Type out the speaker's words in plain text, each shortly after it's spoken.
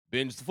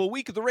Binge the full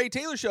week of The Ray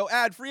Taylor Show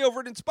ad-free over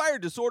at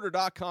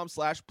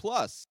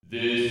inspireddisorder.com/plus.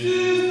 This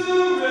is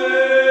The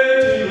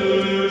Ray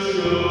Taylor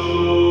Show.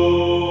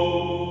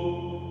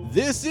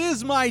 This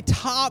is my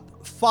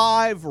top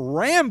 5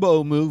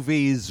 Rambo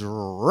movies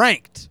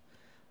ranked.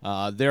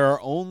 There are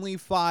only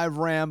 5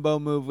 Rambo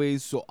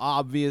movies, so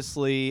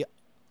obviously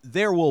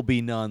there will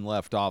be none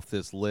left off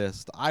this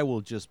list. I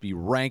will just be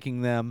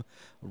ranking them.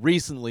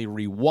 Recently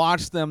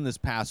rewatched them this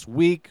past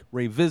week,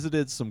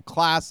 revisited some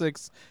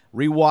classics,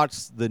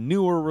 rewatched the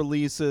newer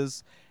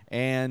releases,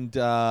 and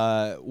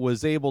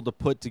was able to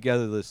put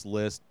together this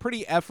list.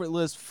 Pretty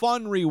effortless,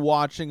 fun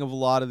rewatching of a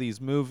lot of these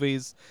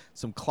movies,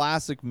 some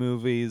classic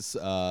movies,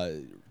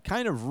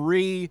 kind of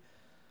reevaluate,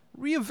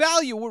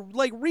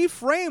 like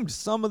reframed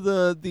some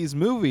of these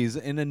movies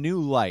in a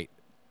new light.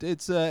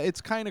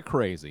 It's kind of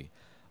crazy.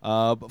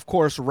 Of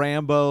course,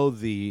 Rambo,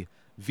 the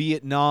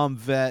Vietnam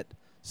vet,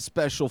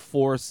 special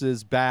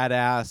forces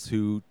badass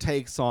who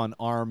takes on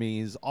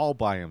armies all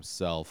by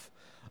himself,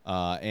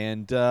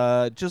 and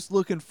just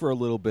looking for a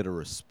little bit of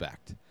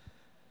respect.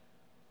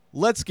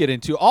 Let's get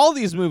into all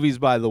these movies,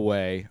 by the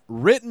way,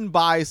 written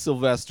by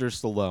Sylvester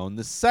Stallone.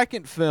 The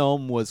second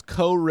film was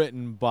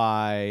co-written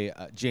by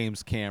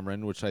James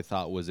Cameron, which I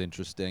thought was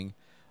interesting.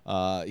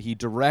 He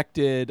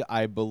directed,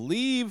 I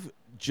believe,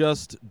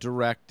 just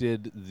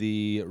directed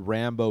the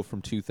Rambo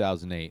from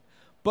 2008,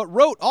 but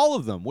wrote all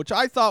of them, which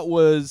I thought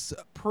was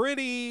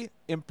pretty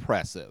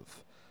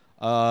impressive.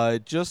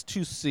 Just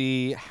to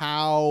see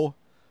how...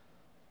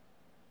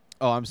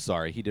 Oh, I'm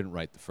sorry, he didn't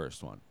write the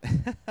first one.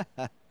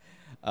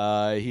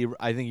 I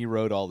think he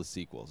wrote all the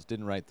sequels,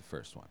 didn't write the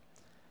first one.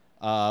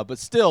 But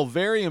still,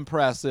 very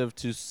impressive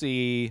to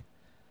see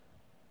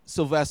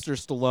Sylvester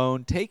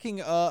Stallone taking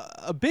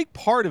a big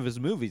part of his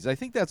movies. I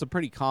think that's a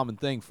pretty common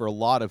thing for a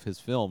lot of his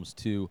films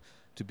to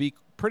be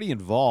pretty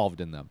involved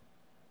in them.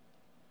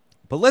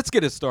 But let's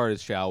get it started,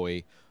 shall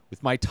we,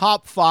 with my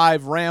top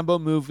 5 Rambo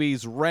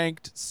movies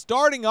ranked,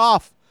 starting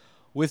off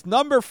with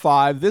number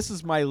 5. This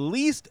is my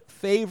least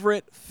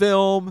favorite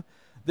film.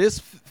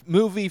 This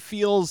movie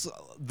feels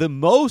the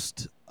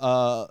most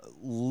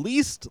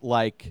least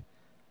like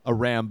a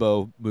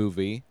Rambo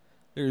movie.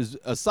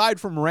 Aside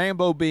from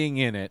Rambo being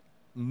in it,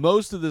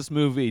 most of this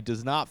movie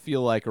does not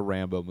feel like a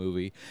Rambo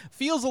movie.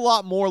 Feels a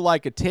lot more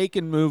like a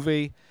Taken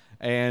movie,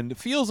 and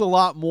feels a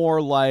lot more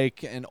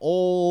like an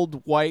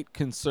old white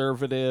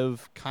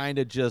conservative kind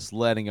of just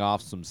letting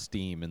off some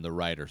steam in the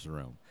writer's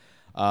room.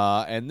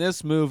 And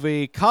this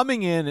movie,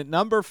 coming in at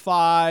number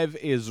 5,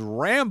 is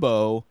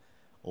Rambo: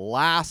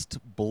 Last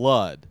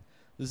Blood.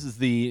 This is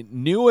the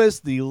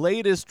newest, the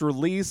latest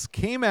release,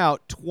 came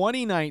out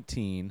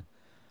 2019,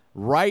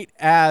 right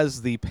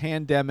as the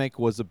pandemic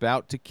was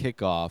about to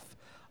kick off.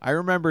 I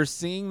remember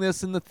seeing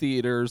this in the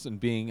theaters and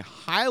being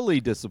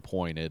highly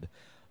disappointed.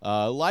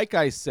 Like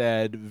I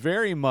said,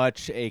 very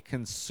much a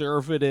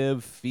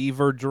conservative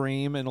fever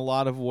dream in a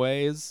lot of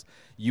ways.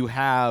 You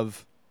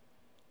have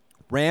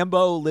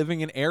Rambo living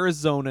in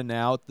Arizona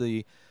now at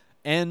the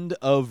end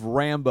of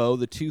Rambo,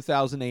 the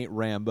 2008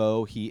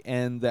 Rambo.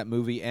 That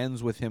movie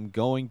ends with him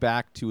going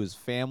back to his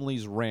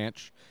family's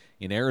ranch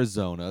in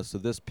Arizona. So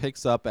this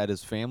picks up at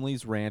his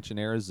family's ranch in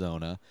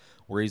Arizona,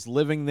 where he's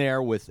living there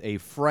with a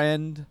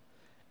friend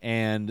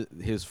and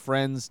his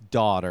friend's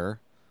daughter.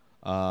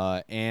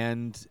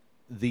 And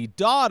the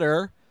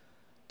daughter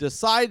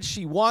decides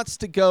she wants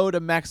to go to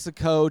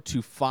Mexico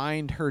to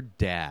find her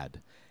dad.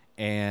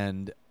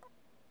 And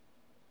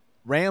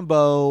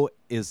Rambo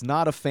is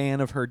not a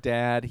fan of her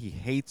dad. He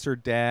hates her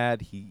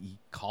dad. He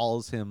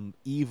calls him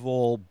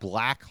evil,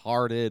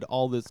 black-hearted,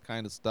 all this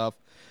kind of stuff.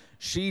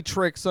 She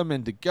tricks him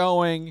into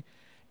going,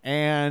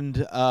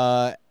 and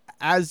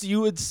as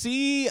you would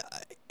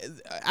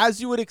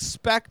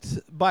expect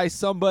by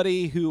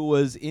somebody who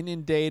was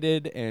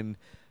inundated and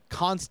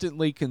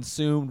constantly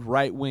consumed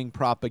right-wing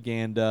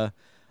propaganda,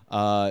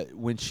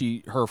 when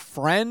her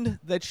friend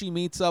that she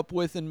meets up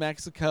with in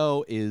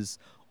Mexico is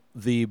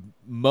the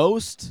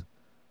most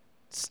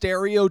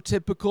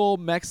stereotypical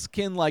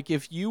Mexican. Like,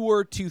 if you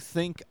were to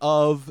think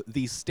of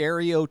the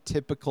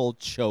stereotypical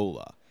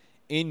chola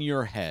in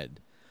your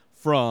head,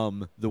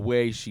 from the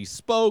way she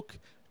spoke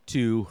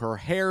to her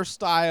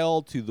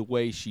hairstyle to the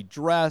way she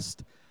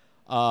dressed,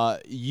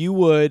 you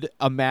would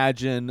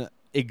imagine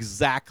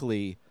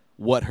exactly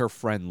what her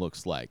friend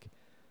looks like.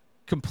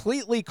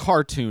 Completely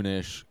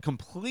cartoonish,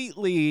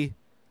 completely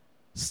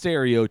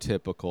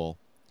stereotypical.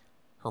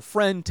 Her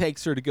friend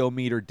takes her to go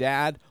meet her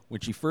dad.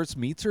 When she first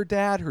meets her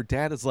dad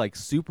is like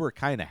super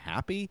kind of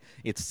happy.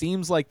 It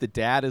seems like the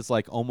dad is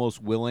like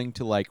almost willing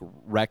to like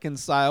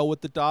reconcile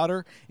with the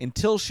daughter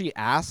until she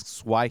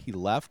asks why he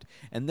left.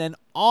 And then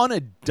on a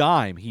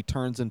dime, he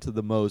turns into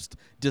the most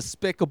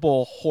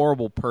despicable,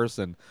 horrible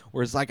person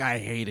where it's like, I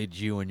hated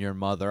you and your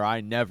mother.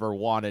 I never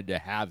wanted to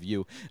have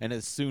you. And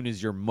as soon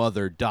as your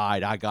mother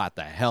died, I got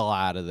the hell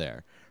out of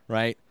there.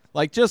 Right?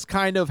 Like, just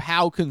kind of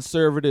how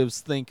conservatives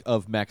think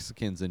of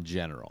Mexicans in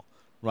general,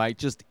 right?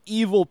 Just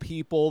evil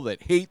people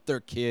that hate their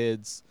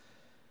kids,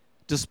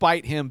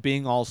 despite him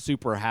being all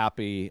super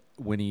happy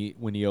when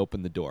he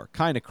opened the door.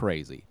 Kind of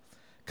crazy.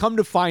 Come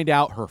to find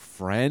out, her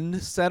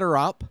friend set her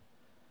up.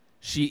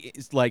 She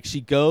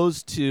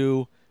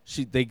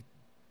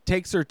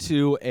takes her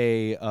to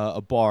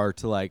a bar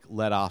to like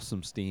let off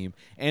some steam,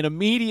 and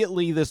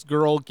immediately this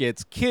girl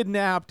gets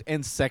kidnapped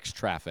and sex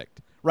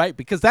trafficked, right?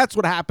 Because that's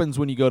what happens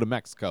when you go to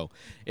Mexico.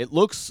 It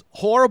looks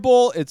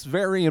horrible. It's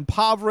very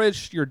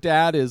impoverished. Your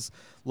dad is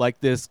like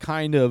this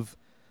kind of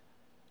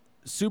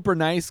super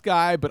nice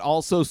guy, but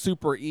also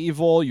super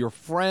evil. Your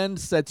friend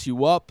sets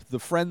you up. The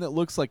friend that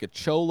looks like a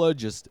chola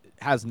just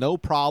has no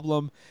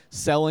problem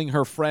selling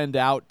her friend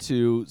out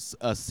to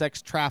a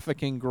sex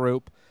trafficking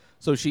group.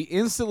 So she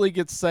instantly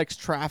gets sex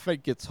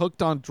trafficked, gets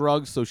hooked on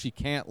drugs so she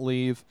can't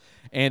leave,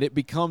 and it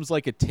becomes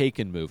like a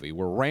Taken movie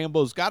where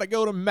Rambo's got to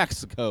go to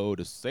Mexico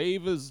to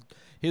save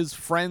his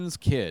friend's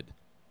kid.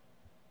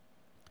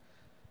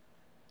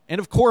 And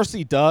of course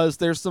he does.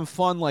 There's some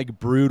fun, like,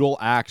 brutal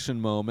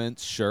action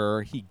moments.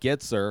 Sure, he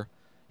gets her.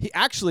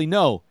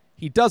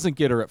 He doesn't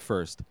get her at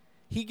first.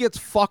 He gets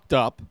fucked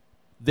up.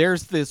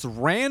 There's this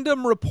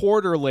random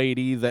reporter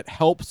lady that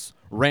helps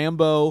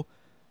Rambo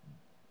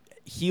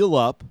heal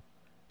up.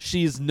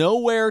 She's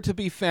nowhere to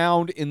be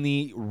found in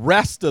the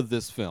rest of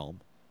this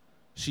film.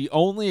 She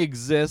only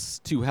exists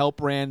to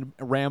help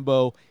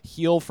Rambo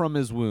heal from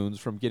his wounds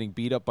from getting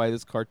beat up by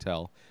this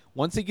cartel.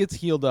 Once he gets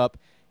healed up,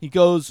 he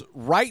goes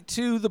right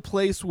to the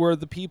place where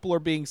the people are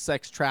being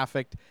sex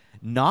trafficked,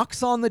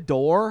 knocks on the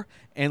door,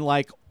 and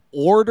like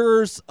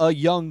orders a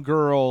young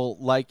girl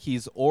like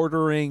he's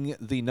ordering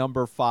the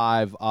number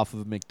 5 off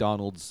of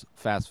McDonald's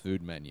fast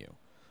food menu,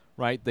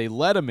 right? They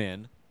let him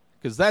in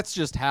because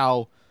that's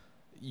how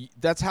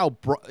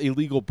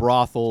illegal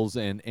brothels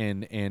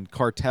and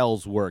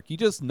cartels work. You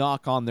just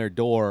knock on their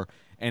door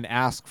and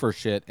ask for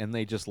shit, and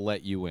they just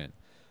let you in.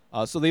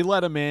 So they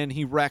let him in.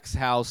 He wrecks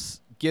house,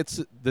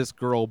 gets this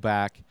girl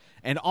back,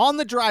 and on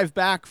the drive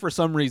back, for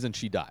some reason,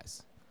 she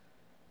dies.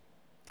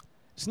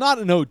 It's not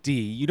an OD.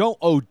 You don't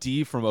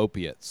OD from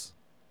opiates.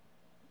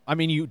 I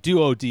mean, you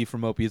do OD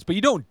from opiates, but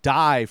you don't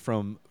die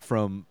from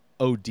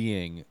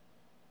ODing,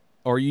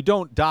 or you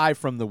don't die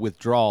from the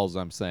withdrawals,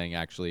 I'm saying,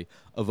 actually,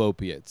 of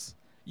opiates.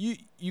 You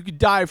could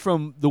die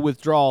from the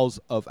withdrawals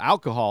of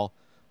alcohol,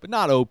 but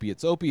not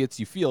opiates. Opiates,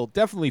 you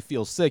definitely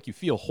feel sick. You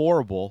feel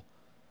horrible.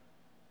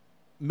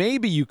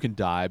 Maybe you can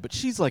die, but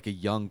she's like a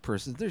young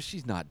person.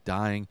 She's not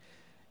dying.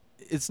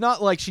 It's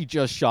not like she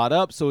just shot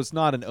up, so it's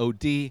not an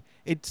OD.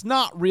 It's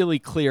not really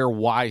clear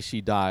why she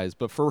dies,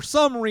 but for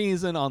some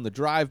reason on the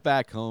drive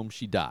back home,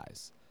 she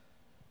dies,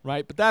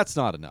 right? But that's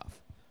not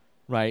enough,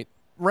 right?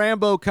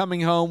 Rambo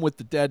coming home with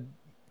the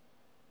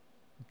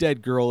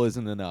dead girl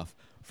isn't enough.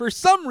 For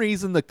some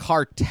reason, the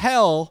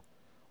cartel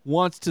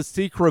wants to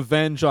seek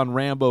revenge on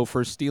Rambo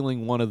for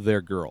stealing one of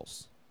their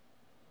girls.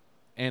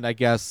 And I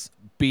guess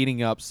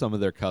beating up some of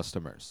their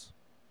customers.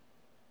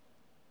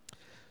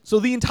 So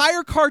the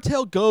entire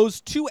cartel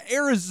goes to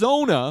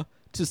Arizona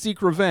to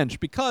seek revenge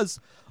because,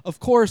 of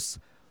course,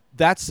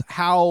 that's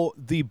how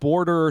the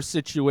border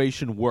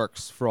situation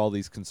works for all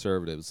these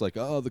conservatives. Like,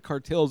 oh, the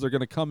cartels are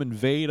going to come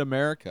invade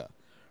America,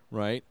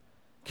 right?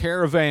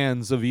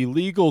 Caravans of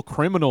illegal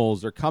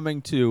criminals are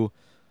coming to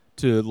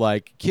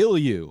like kill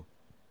you.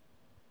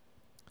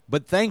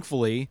 But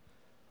thankfully,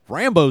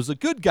 Rambo's a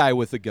good guy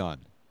with a gun.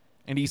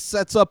 And he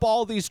sets up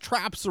all these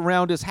traps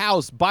around his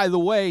house. By the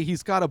way,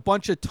 he's got a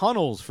bunch of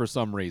tunnels for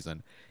some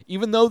reason.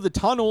 Even though the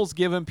tunnels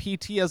give him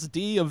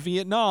PTSD of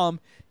Vietnam,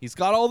 he's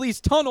got all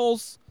these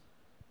tunnels.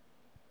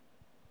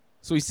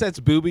 So he sets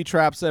booby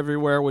traps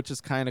everywhere, which is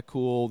kind of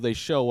cool. They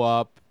show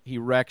up. He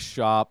wrecks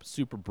shop.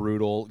 Super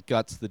brutal.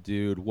 Guts the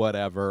dude.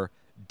 Whatever.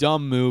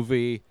 Dumb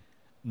movie.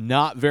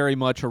 Not very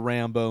much a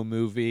Rambo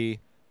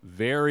movie.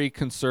 Very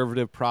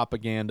conservative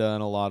propaganda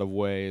in a lot of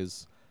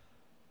ways.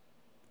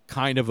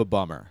 Kind of a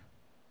bummer.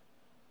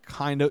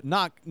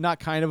 Not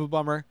kind of a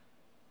bummer.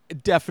 A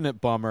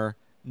definite bummer.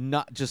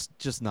 Not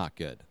just not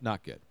good.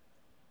 Not good.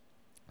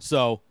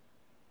 So,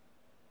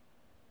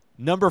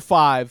 number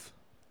 5,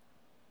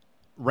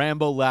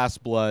 Rambo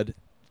Last Blood.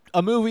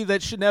 A movie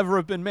that should never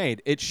have been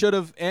made. It should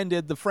have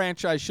ended, the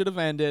franchise should have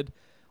ended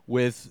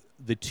with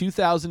the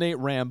 2008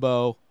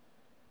 Rambo.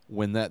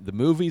 When the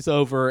movie's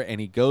over and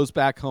he goes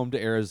back home to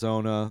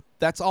Arizona,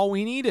 that's all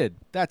we needed.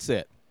 That's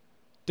it.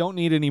 Don't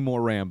need any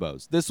more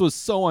Rambos. This was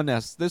so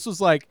unnecessary. This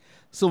was like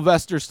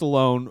Sylvester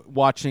Stallone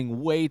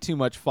watching way too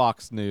much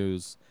Fox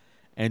News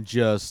and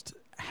just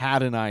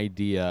had an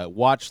idea.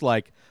 Watched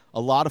like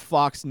a lot of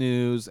Fox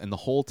News and the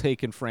whole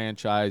Taken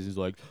franchise. He's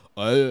like,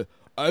 I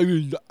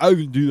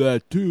can do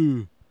that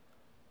too.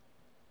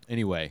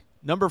 Anyway,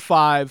 number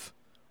 5.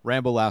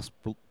 Rambo Last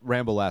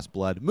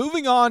Blood.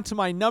 Moving on to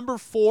my number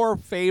 4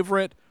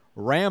 favorite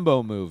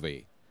Rambo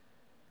movie.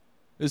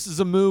 This is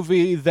a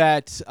movie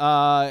that, this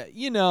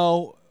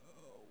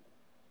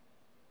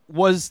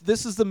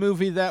is the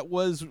movie that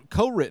was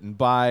co-written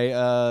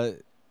by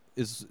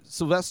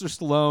Sylvester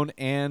Stallone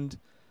and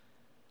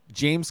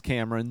James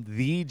Cameron,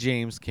 the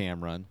James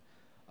Cameron.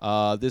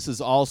 This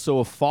is also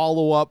a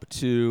follow-up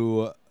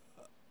to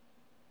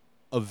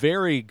a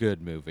very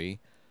good movie.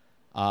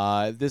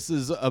 This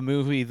is a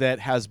movie that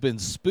has been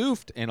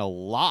spoofed in a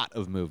lot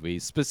of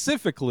movies.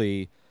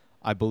 Specifically,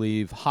 I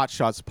believe Hot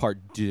Shots Part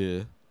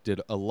 2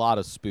 did a lot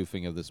of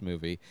spoofing of this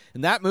movie.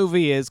 And that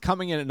movie is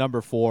coming in at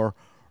number 4,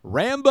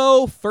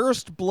 Rambo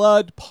First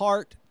Blood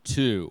Part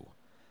 2.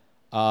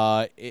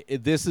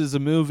 This is a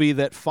movie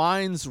that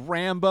finds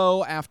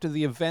Rambo after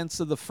the events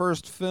of the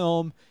first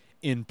film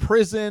in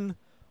prison,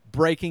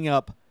 breaking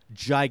up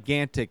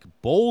gigantic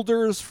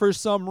boulders for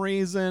some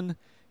reason,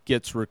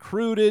 gets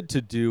recruited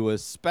to do a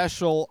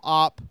special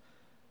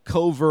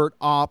covert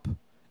op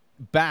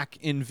back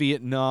in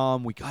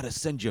Vietnam. We got to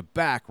send you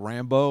back,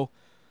 Rambo,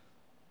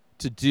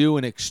 to do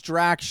an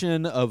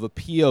extraction of a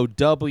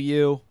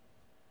POW.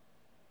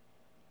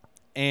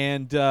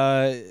 And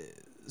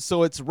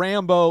so it's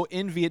Rambo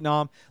in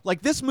Vietnam.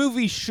 Like, this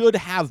movie should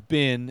have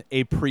been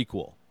a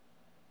prequel.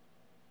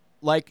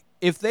 Like,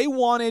 if they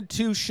wanted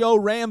to show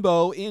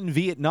Rambo in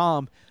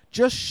Vietnam,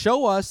 just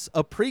show us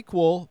a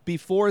prequel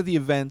before the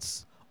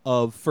events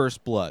of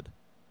First Blood,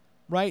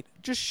 right?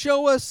 Just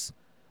show us,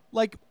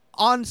 like,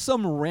 on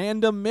some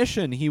random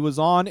mission he was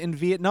on in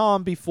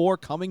Vietnam before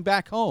coming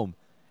back home,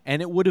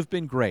 and it would have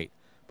been great.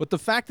 But the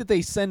fact that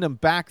they send him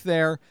back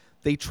there,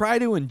 they try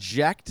to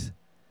inject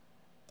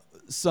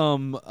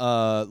some,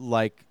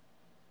 like,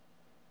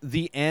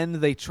 the end,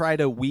 they try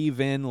to weave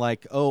in,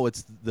 like, oh,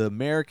 it's the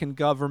American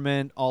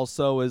government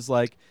also is,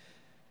 like,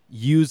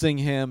 using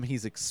him.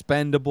 He's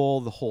expendable,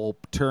 the whole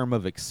term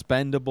of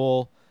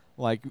expendable,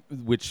 like,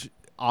 which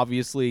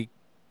obviously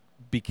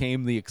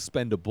became the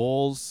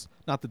Expendables.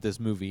 Not that this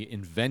movie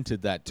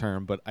invented that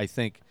term, but I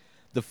think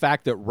the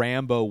fact that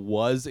Rambo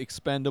was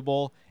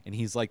expendable and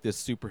he's like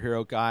this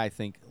superhero guy, I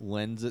think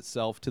lends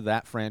itself to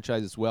that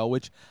franchise as well,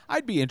 which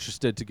I'd be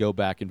interested to go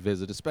back and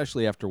visit,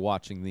 especially after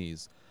watching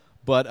these.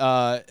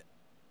 But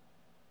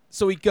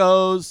so he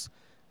goes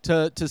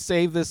to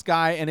save this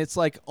guy, and it's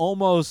like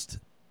almost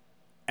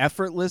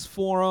effortless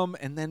for him.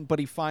 And then, but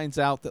he finds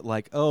out that,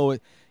 like, oh,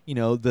 you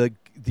know, the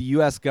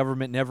U.S.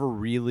 government never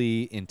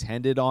really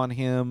intended on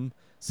him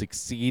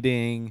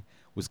succeeding,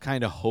 was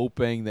kind of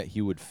hoping that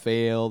he would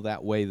fail.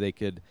 That way they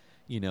could,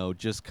 you know,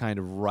 just kind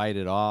of write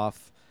it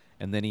off.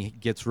 And then he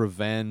gets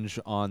revenge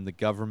on the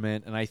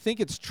government. And I think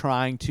it's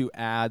trying to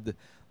add,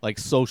 like,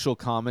 social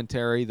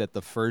commentary that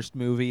the first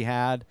movie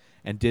had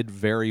and did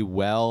very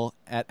well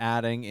at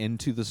adding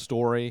into the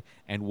story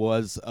and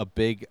was a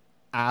big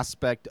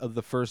aspect of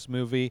the first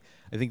movie.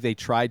 I think they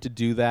tried to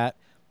do that,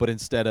 but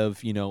instead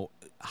of, you know,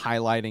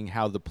 highlighting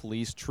how the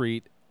police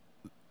treat,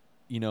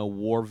 you know,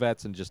 war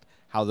vets and just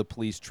how the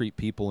police treat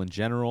people in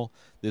general,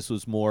 this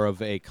was more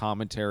of a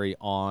commentary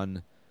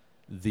on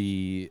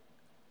the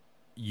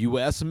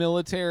U.S.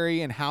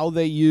 military and how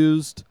they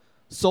used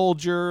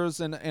soldiers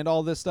and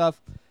all this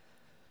stuff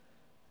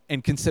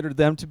and considered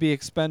them to be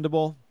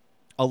expendable.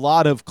 A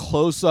lot of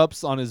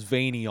close-ups on his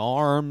veiny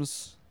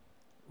arms,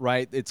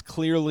 right? It's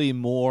clearly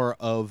more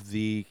of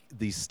the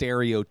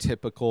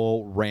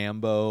stereotypical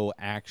Rambo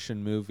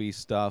action movie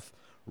stuff.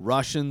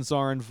 Russians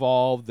are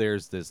involved.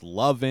 There's this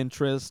love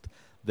interest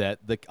that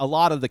a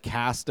lot of the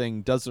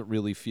casting doesn't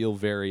really feel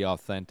very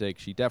authentic.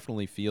 She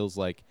definitely feels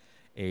like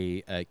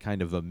a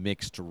kind of a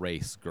mixed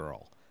race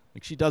girl.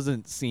 Like, she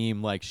doesn't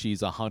seem like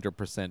she's 100%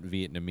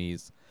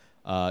 Vietnamese.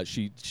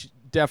 She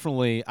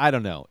definitely, I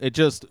don't know. It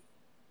just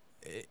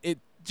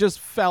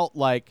felt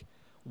like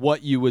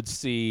what you would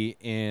see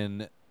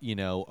in, you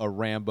know, a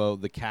Rambo,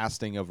 the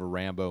casting of a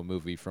Rambo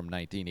movie from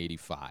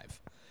 1985.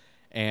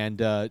 And,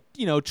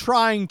 you know,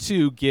 trying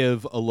to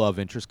give a love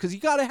interest, because you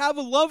got to have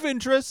a love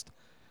interest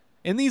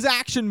in these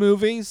action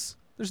movies.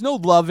 There's no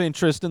love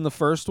interest in the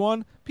first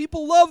one.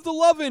 People love the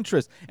love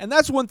interest. And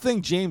that's one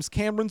thing James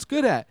Cameron's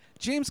good at.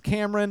 James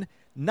Cameron,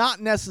 not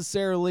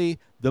necessarily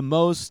the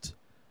most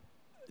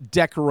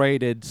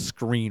decorated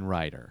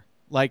screenwriter.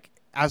 Like,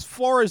 as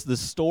far as the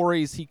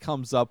stories he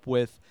comes up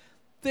with,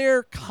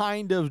 they're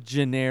kind of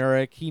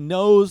generic. He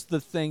knows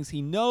the things.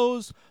 He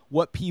knows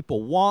what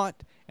people want,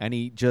 and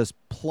he just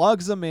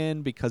plugs them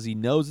in because he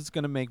knows it's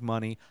going to make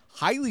money.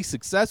 Highly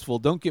successful,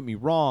 don't get me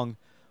wrong,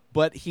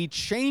 but he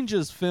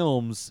changes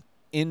films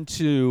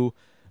into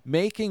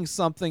making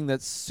something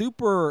that's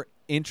super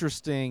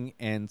interesting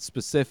and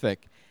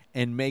specific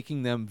and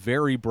making them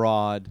very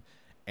broad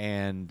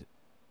and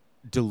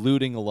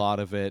diluting a lot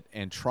of it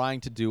and trying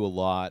to do a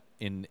lot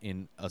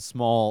in a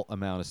small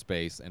amount of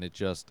space. And it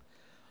just,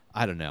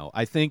 I don't know.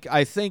 I think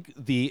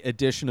the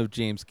addition of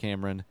James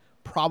Cameron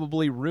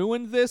probably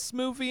ruined this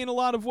movie in a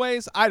lot of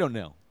ways. I don't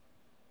know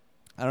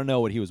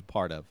what he was a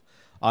part of.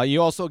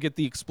 You also get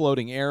the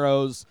exploding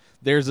arrows.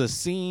 There's a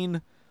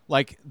scene,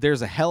 like,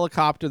 there's a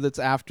helicopter that's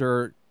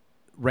after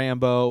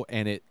Rambo,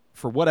 and it,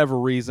 for whatever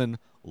reason,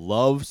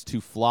 loves to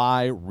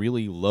fly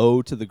really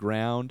low to the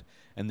ground.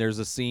 And there's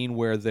a scene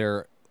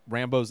where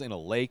Rambo's in a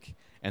lake,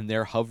 and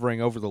they're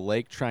hovering over the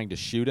lake trying to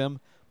shoot him.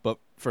 But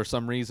for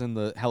some reason,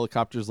 the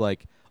helicopter's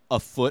like a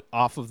foot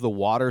off of the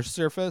water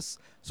surface.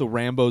 So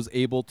Rambo's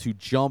able to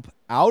jump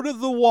out of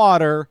the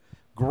water,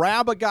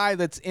 grab a guy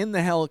that's in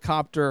the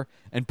helicopter,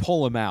 and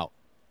pull him out.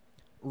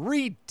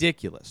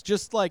 ridiculous.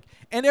 Just like,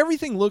 and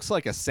everything looks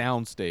like a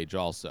soundstage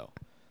also.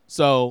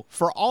 So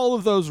for all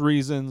of those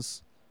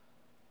reasons,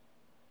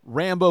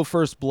 Rambo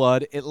First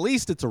Blood, at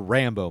least it's a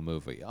Rambo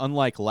movie,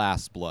 unlike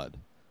Last Blood.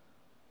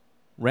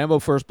 Rambo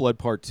First Blood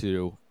Part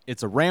 2,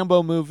 it's a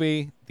Rambo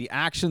movie. The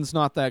action's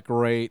not that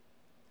great.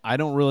 I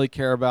don't really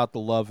care about the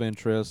love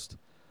interest.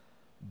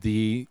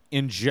 The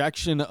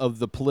injection of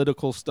the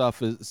political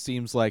stuff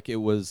seems like it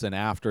was an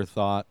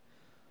afterthought.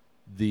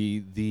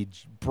 The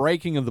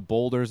breaking of the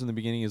boulders in the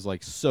beginning is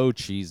like so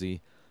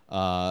cheesy.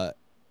 But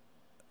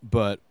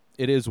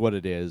it is what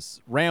it is.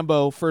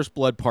 Rambo First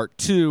Blood Part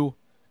 2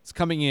 is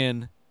coming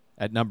in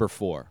at number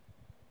 4.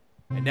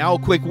 And now a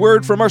quick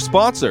word from our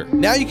sponsor.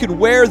 Now you can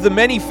wear The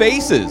Many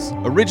Faces,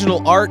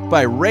 original art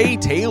by Ray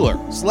Taylor.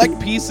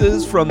 Select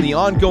pieces from the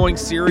ongoing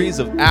series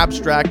of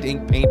abstract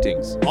ink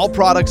paintings. All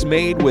products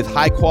made with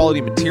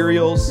high-quality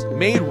materials,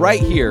 made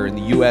right here in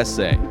the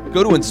USA.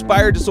 Go to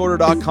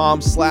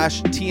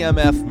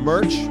inspireddisorder.com/TMF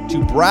merch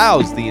to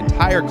browse the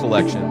entire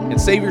collection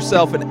and save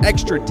yourself an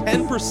extra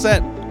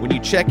 10% when you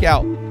check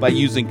out by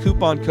using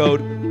coupon code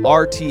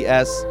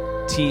RTSTMF.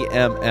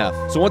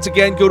 So once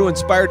again, go to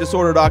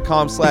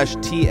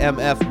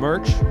inspireddisorder.com/TMF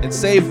merch and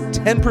save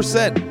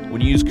 10%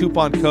 when you use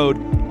coupon code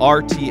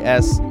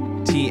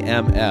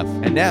RTSTMF.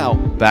 And now,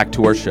 back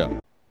to our show.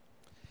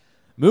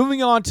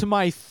 Moving on to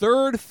my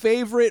third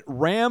favorite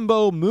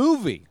Rambo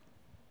movie.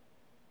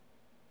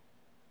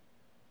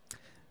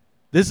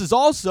 This is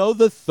also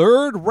the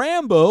third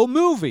Rambo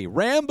movie,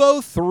 Rambo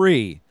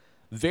 3.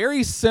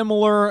 Very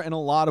similar in a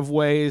lot of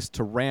ways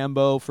to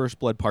Rambo First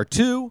Blood Part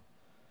 2.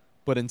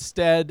 But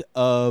instead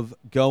of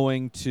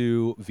going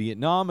to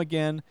Vietnam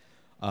again,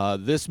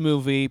 this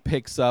movie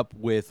picks up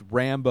with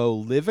Rambo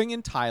living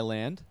in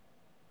Thailand,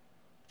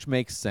 which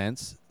makes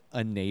sense,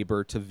 a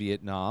neighbor to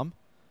Vietnam.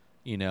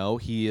 You know,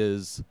 he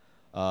is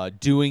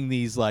doing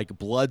these like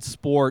blood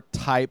sport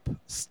type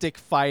stick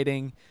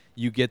fighting.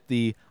 You get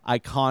the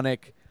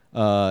iconic,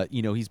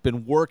 he's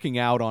been working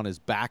out on his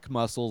back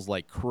muscles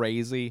like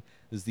crazy.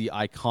 Is the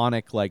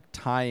iconic like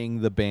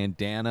tying the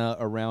bandana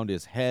around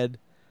his head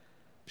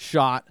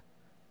shot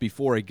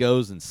before he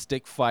goes and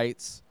stick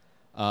fights.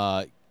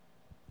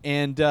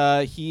 And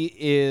he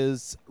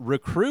is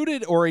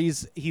recruited, or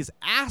he's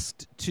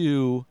asked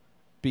to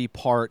be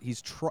part.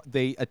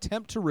 They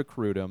attempt to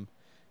recruit him.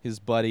 His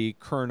buddy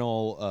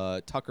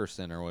Colonel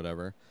Tuckerson or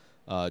whatever,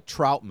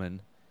 Troutman.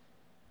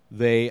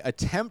 They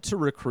attempt to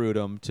recruit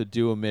him to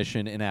do a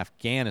mission in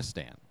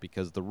Afghanistan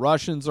because the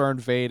Russians are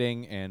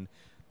invading and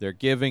they're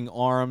giving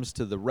arms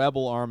to the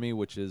rebel army,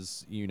 which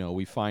is,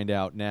 we find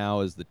out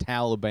now is the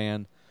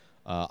Taliban.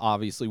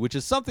 Obviously, which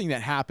is something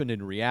that happened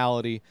in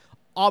reality.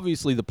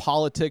 Obviously, the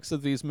politics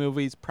of these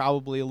movies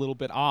probably a little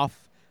bit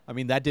off. I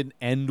mean, that didn't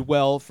end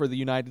well for the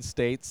United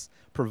States,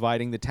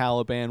 providing the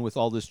Taliban with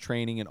all this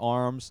training and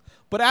arms.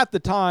 But at the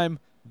time,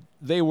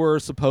 they were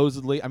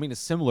supposedly, it's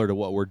similar to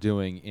what we're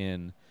doing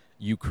in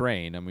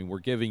Ukraine. We're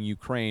giving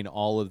Ukraine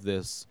all of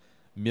this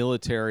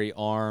military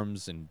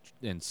arms and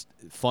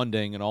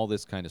funding and all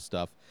this kind of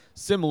stuff,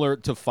 similar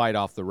to fight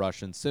off the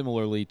Russians,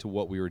 similarly to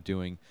what we were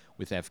doing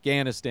with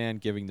Afghanistan,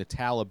 giving the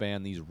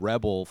Taliban, these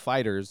rebel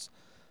fighters,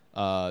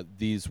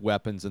 these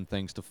weapons and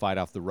things to fight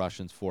off the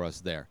Russians for us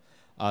there.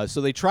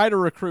 So they try to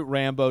recruit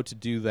Rambo to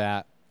do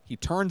that. He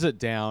turns it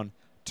down.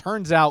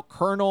 Turns out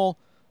Colonel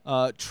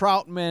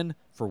Troutman,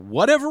 for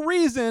whatever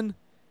reason,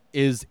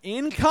 is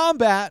in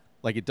combat.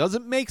 Like, it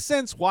doesn't make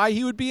sense why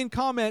he would be in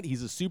combat.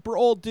 He's a super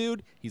old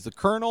dude. He's a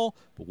colonel,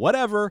 but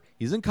whatever.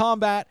 He's in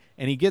combat,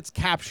 and he gets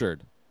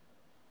captured.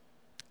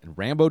 And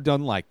Rambo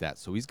doesn't like that,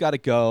 so he's got to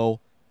go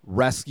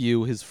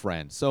rescue his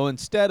friend. So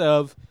instead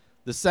of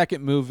the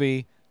second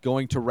movie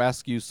going to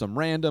rescue some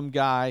random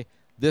guy,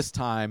 this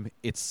time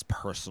it's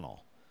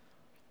personal.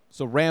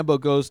 So Rambo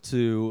goes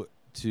to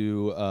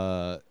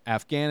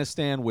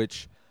Afghanistan,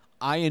 which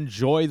I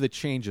enjoy the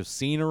change of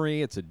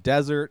scenery. It's a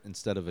desert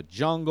instead of a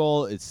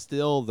jungle. It's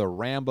still the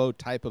Rambo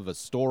type of a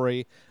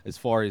story as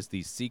far as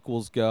these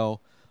sequels go,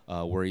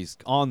 where he's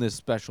on this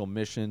special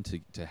mission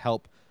to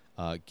help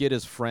get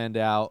his friend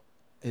out.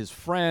 His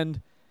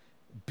friend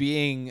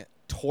being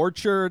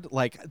tortured.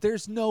 Like,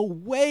 there's no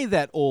way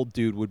that old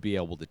dude would be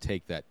able to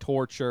take that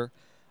torture.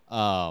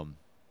 Rambo's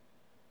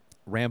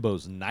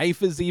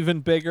knife is even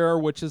bigger,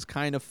 which is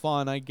kind of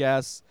fun, I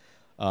guess.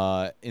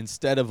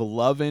 Instead of a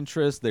love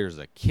interest, there's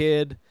a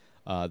kid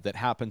that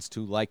happens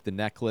to like the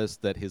necklace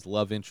that his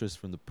love interest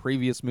from the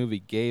previous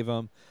movie gave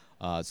him.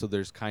 So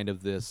there's kind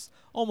of this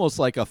almost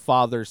like a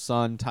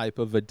father-son type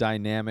of a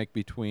dynamic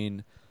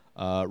between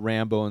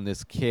Rambo and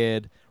this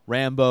kid.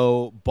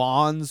 Rambo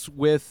bonds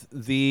with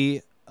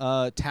the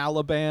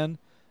Taliban,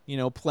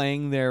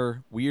 playing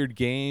their weird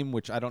game,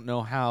 which I don't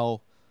know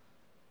how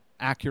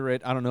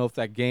accurate. I don't know if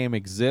that game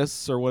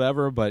exists or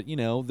whatever, but,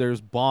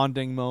 there's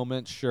bonding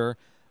moments, sure.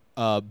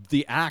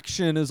 The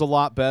action is a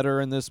lot better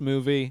in this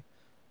movie.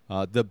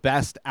 The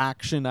best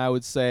action, I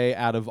would say,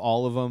 out of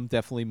all of them,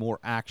 definitely more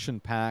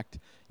action-packed.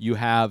 You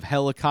have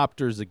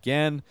helicopters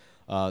again.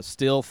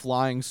 still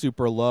flying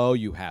super low.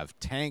 You have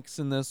tanks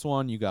in this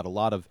one. You got a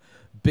lot of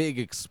big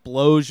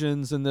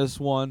explosions in this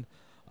one.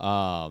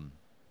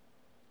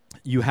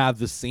 You have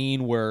the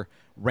scene where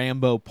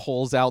Rambo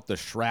pulls out the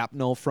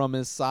shrapnel from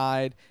his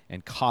side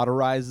and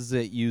cauterizes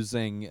it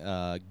using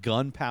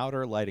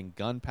gunpowder, lighting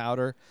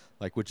gunpowder,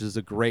 which is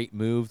a great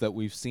move that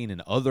we've seen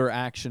in other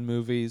action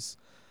movies.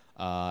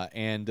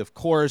 And of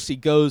course, he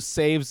goes,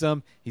 saves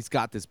them. He's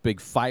got this big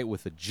fight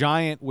with a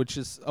giant, which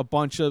is a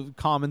bunch of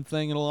common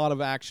thing in a lot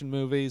of action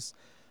movies.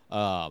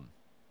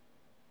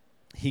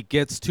 He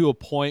gets to a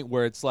point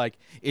where it's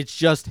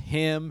just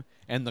him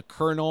and the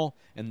colonel,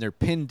 and they're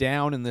pinned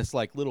down in this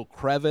little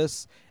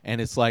crevice,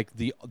 and it's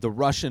the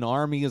Russian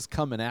army is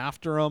coming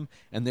after them,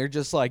 and they're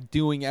just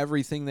doing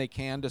everything they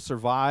can to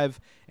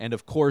survive. And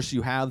of course,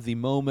 you have the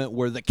moment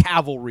where the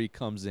cavalry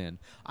comes in.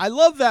 I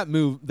love that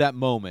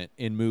moment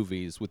in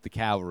movies with the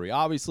cavalry.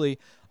 Obviously,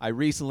 I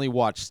recently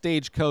watched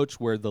Stagecoach,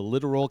 where the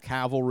literal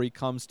cavalry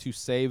comes to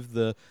save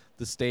the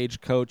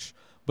stagecoach.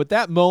 But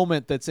that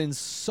moment that's in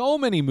so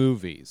many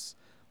movies,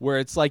 where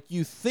it's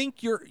you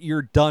think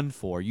you're done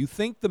for. You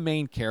think the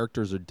main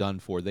characters are done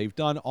for. They've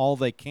done all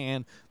they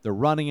can. They're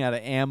running out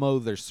of ammo.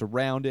 They're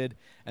surrounded.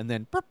 And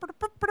then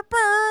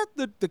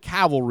the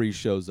cavalry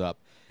shows up.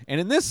 And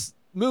in this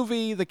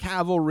movie, the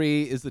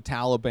cavalry is the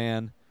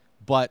Taliban,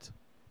 but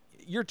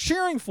you're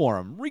cheering for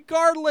them,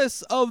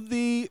 regardless of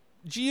the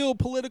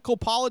geopolitical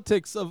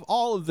politics of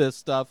all of this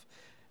stuff.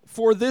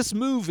 For this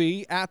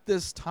movie, at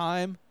this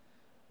time,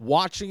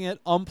 watching it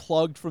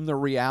unplugged from the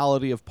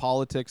reality of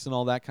politics and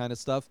all that kind of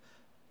stuff,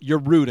 you're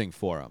rooting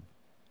for them,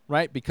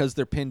 right? Because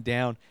they're pinned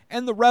down.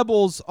 And the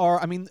rebels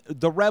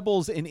the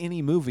rebels in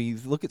any movie,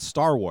 look at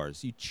Star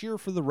Wars. You cheer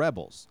for the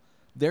rebels.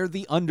 They're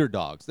the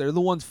underdogs. They're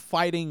the ones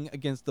fighting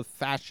against the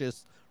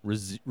fascist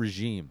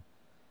regime.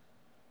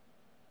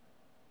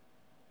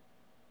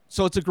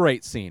 So it's a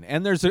great scene.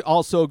 And there's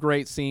also a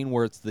great scene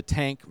where it's the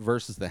tank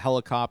versus the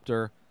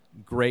helicopter.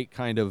 Great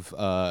kind of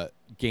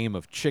game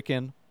of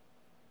chicken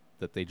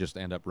that they just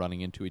end up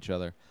running into each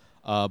other.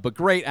 But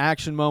great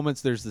action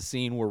moments. There's the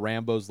scene where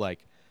Rambo's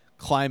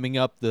climbing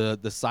up the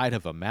side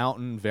of a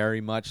mountain,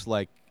 very much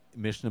like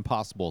Mission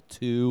Impossible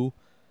 2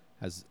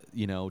 has,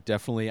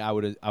 definitely I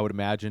would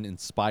imagine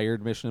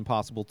inspired Mission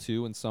Impossible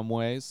 2 in some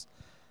ways.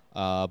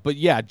 But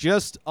yeah,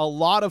 just a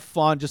lot of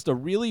fun, just a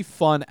really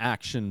fun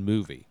action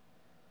movie.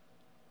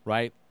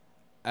 Right?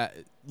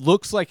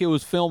 Looks like it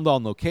was filmed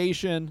on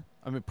location.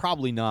 I mean,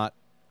 probably not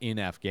in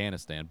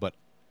Afghanistan, but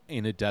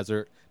in a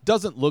desert.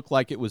 Doesn't look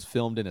like it was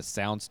filmed in a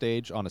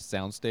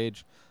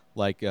soundstage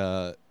like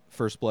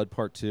First Blood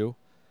Part 2.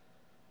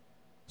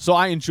 So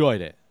I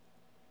enjoyed it.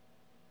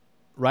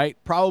 Right?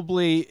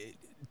 Probably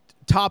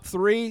top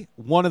 3,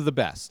 one of the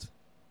best.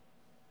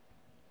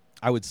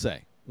 I would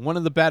say. One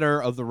of the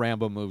better of the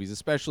Rambo movies,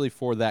 especially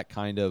for that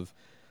kind of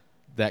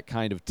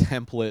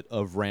template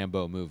of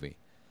Rambo movie.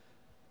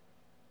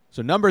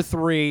 So number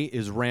 3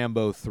 is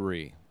Rambo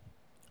 3.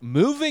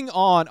 Moving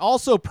on,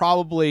 also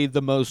probably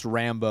the most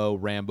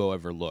Rambo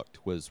ever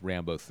looked was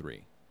Rambo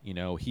 3.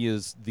 He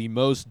is the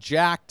most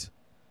jacked.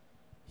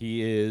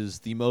 He is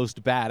the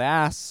most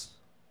badass,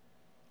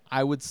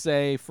 I would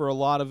say, for a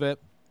lot of it,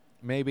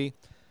 maybe.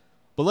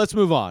 But let's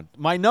move on.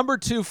 My number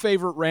 2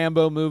 favorite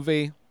Rambo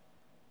movie.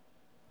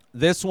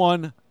 This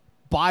one,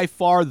 by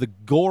far the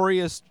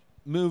goriest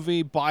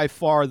movie, by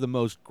far the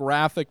most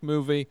graphic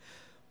movie,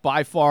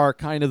 by far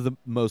kind of the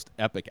most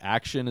epic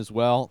action as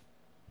well,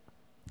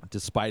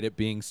 despite it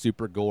being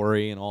super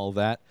gory and all of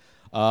that.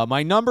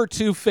 My number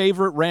 2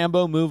 favorite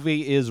Rambo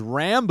movie is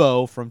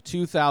Rambo from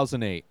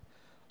 2008.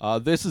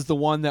 This is the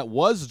one that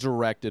was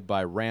directed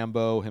by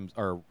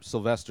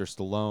Sylvester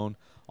Stallone,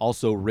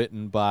 also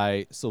written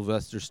by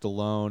Sylvester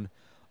Stallone,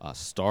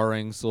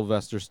 starring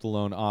Sylvester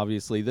Stallone,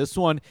 obviously. This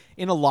one,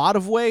 in a lot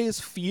of ways,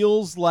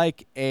 feels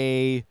like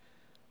a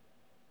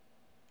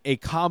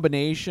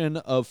combination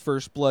of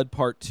First Blood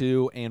Part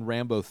 2 and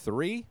Rambo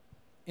 3.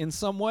 In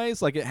some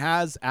ways, it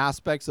has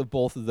aspects of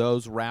both of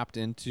those wrapped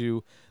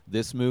into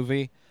this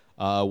movie,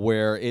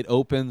 where it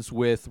opens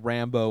with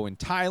Rambo in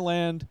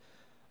Thailand,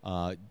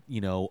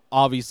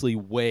 obviously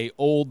way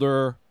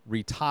older,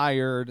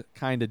 retired,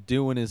 kind of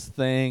doing his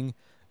thing,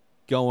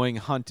 going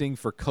hunting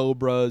for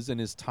cobras in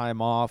his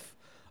time off,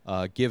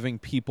 giving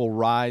people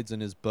rides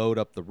in his boat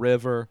up the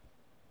river.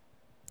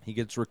 He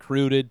gets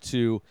recruited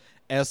to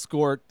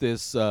escort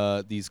these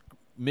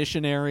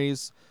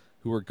missionaries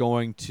who are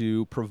going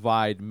to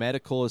provide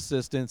medical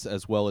assistance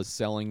as well as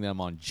selling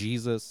them on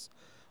Jesus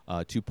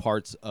to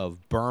parts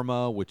of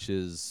Burma, which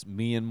is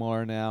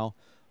Myanmar now,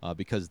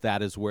 because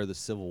that is where the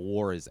Civil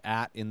War is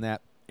at in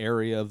that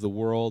area of the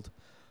world.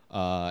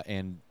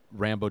 And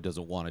Rambo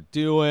doesn't want to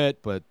do it,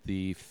 but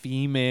the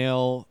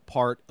female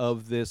part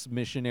of this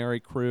missionary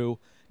crew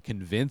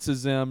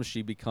convinces him.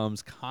 She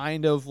becomes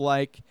kind of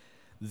like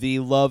the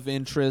love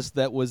interest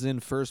that was in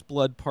First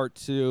Blood Part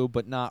 2,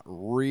 but not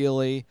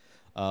really.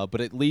 But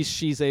at least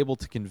she's able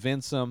to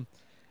convince him,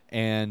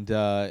 and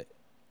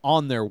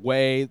on their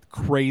way,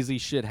 crazy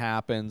shit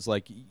happens.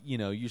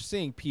 You're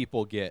seeing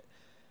people get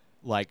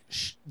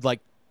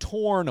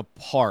torn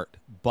apart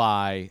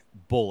by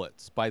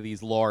bullets, by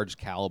these large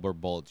caliber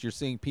bullets. You're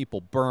seeing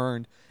people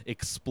burned,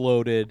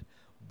 exploded,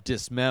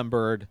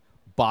 dismembered,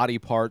 body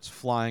parts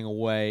flying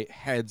away,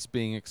 heads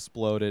being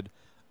exploded.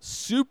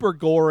 Super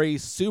gory,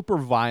 super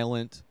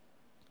violent.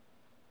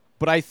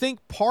 But I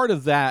think part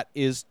of that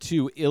is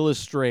to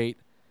illustrate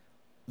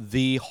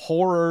the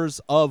horrors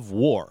of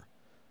war.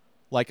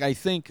 Like, I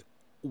think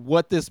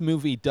what this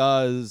movie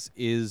does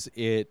is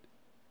it,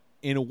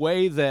 in a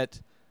way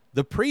that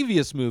the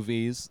previous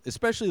movies,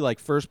 especially like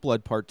First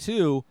Blood Part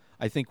 2,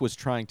 I think was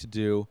trying to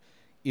do,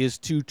 is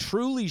to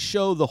truly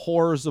show the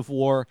horrors of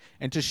war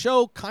and to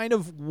show kind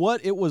of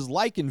what it was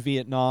like in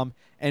Vietnam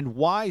and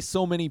why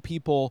so many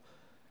people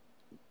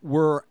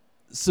were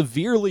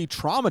severely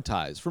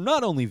traumatized from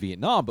not only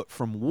Vietnam, but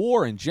from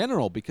war in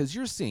general, because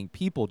you're seeing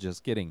people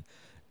just getting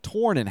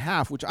torn in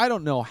half, which I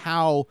don't know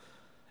how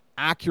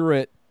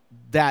accurate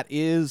that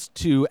is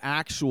to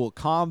actual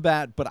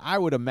combat, but I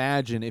would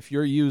imagine if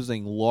you're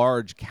using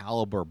large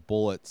caliber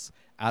bullets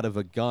out of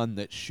a gun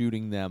that's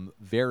shooting them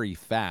very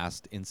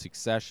fast in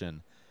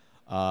succession,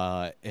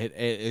 it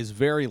is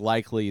very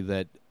likely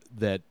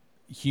that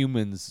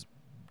humans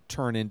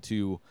turn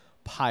into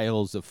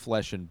piles of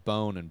flesh and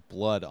bone and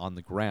blood on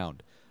the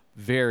ground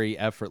very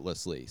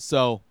effortlessly.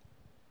 So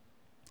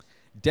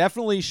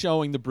definitely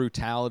showing the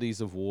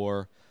brutalities of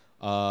war.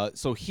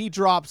 So he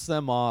drops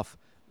them off.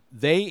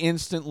 They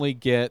instantly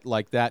get,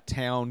 like, that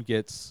town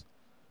gets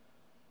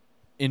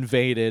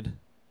invaded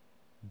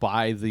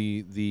by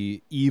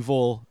the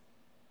evil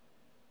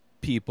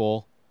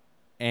people,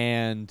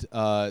 and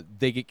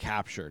they get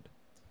captured.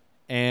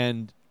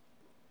 And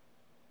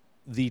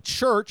the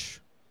church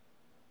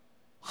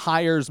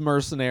hires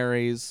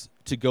mercenaries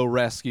to go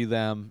rescue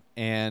them,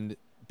 and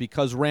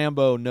because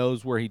Rambo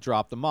knows where he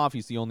dropped them off,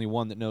 he's the only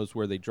one that knows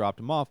where they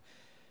dropped him off,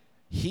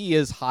 he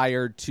is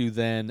hired to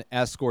then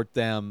escort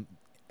the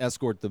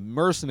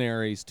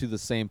mercenaries to the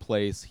same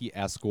place he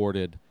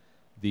escorted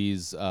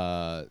these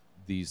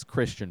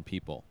Christian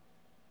people.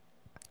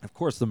 Of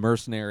course, the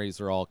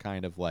mercenaries are all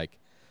kind of like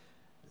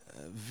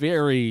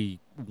very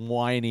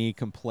whiny,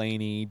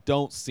 complainy,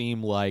 don't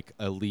seem like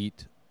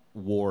elite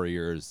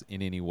warriors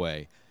in any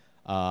way,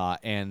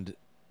 and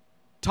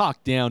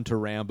talk down to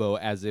Rambo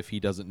as if he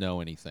doesn't know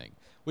anything,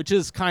 which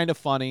is kind of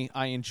funny.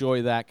 I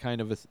enjoy that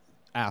kind of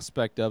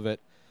aspect of it.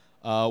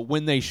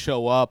 When they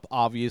show up,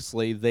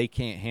 obviously they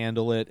can't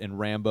handle it, and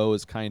Rambo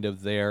is kind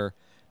of there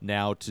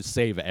now to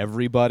save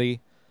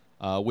everybody,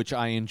 which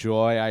I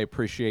enjoy. I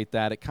appreciate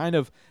that.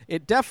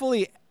 It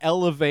definitely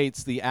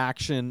elevates the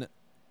action,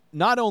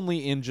 not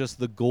only in just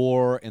the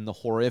gore and the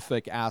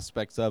horrific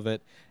aspects of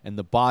it and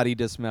the body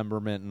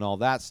dismemberment and all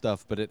that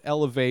stuff, but it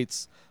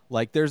elevates,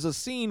 like, there's a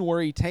scene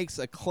where he takes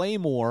a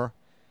claymore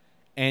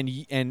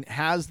and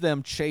has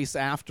them chase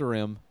after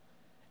him,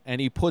 and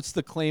he puts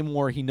the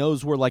claymore, he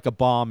knows where, like, a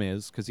bomb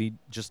is, because he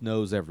just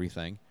knows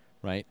everything,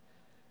 right?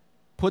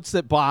 Puts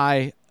it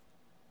by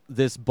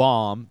this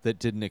bomb that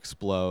didn't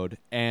explode,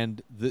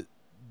 and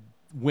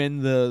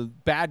when the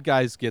bad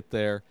guys get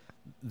there,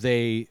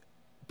 they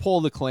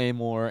pull the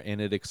claymore, and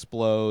it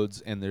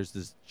explodes, and there's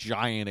this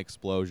giant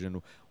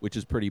explosion, which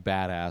is pretty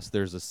badass.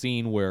 There's a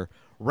scene where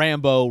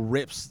Rambo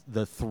rips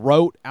the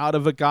throat out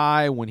of a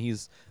guy when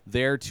he's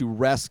there to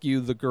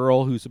rescue the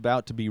girl who's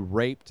about to be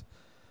raped.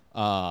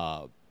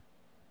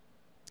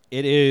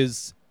 It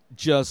is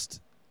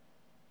just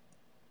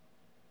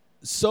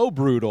so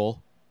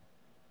brutal,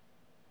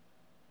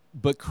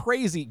 but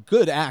crazy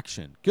good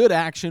action. Good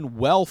action,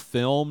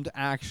 well-filmed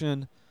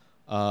action,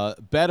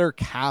 better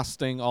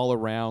casting all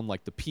around.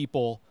 Like, the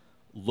people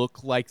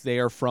look like they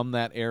are from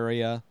that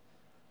area,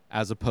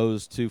 as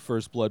opposed to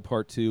First Blood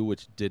Part 2,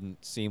 which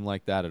didn't seem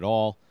like that at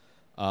all.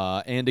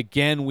 And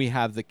again, we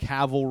have the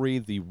cavalry,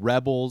 the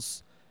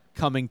rebels,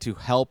 coming to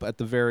help at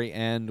the very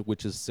end,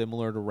 which is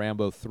similar to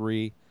Rambo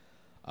 3.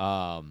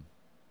 And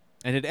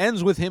it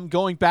ends with him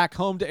going back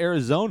home to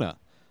Arizona,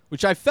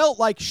 which I felt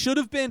like should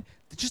have been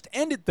just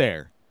end it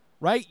there,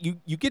 right?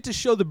 You get to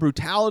show the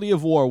brutality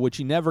of war, which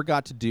you never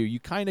got to do.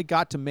 You kind of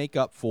got to make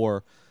up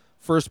for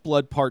First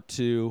Blood Part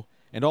 2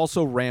 and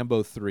also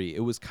Rambo 3.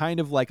 It was kind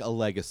of like a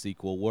Lego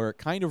sequel where it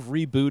kind of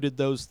rebooted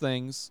those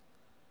things,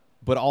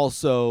 but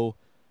also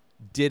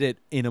did it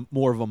in a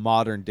more of a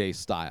modern day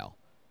style.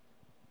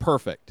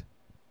 Perfect.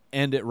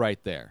 End it right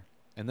there.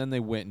 And then they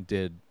went and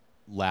did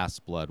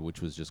Last Blood, which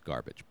was just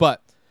garbage.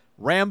 But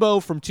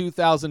Rambo from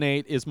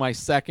 2008 is my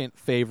second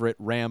favorite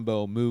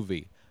Rambo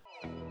movie.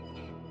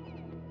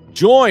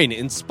 Join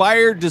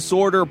Inspired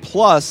Disorder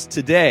Plus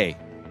today.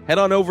 Head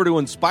on over to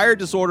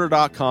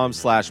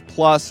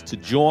inspireddisorder.com/plus to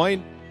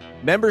join.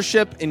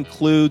 Membership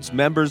includes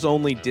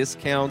members-only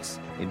discounts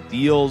and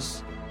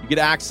deals. You get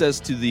access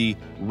to the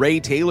Ray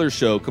Taylor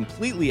Show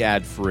completely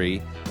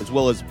ad-free, as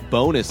well as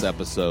bonus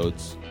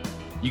episodes.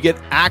 You get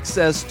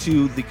access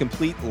to the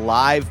complete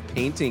live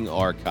painting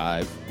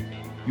archive.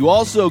 You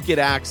also get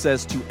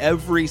access to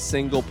every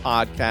single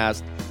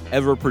podcast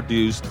ever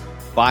produced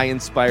by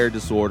Inspired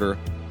Disorder,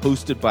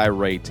 hosted by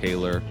Ray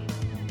Taylor.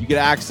 You get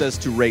access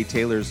to Ray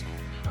Taylor's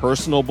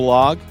personal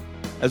blog,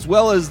 as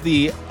well as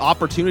the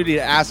opportunity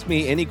to ask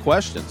me any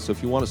questions. So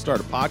if you want to start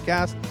a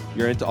podcast,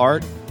 you're into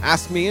art,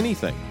 ask me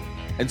anything.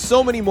 And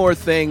so many more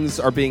things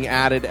are being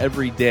added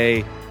every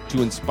day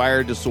to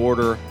Inspired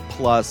Disorder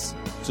Plus.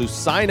 So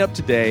sign up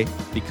today,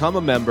 become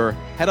a member,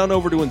 head on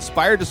over to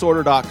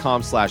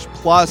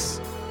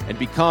inspireddisorder.com/plus and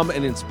become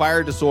an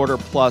Inspired Disorder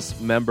Plus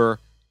member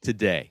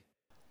today.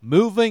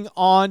 Moving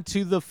on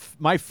to the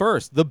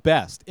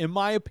best. In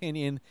my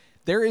opinion,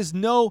 there is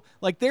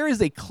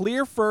a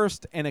clear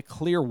first and a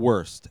clear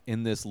worst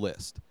in this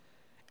list.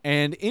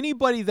 And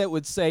anybody that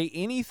would say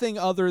anything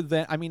other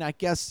than, I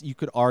guess you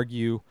could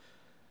argue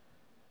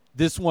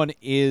this one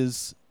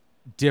is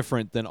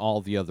different than all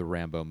the other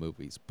Rambo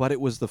movies, but it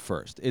was the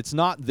first. It's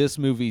not this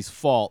movie's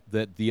fault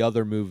that the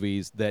other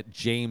movies, that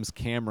James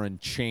Cameron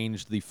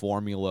changed the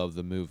formula of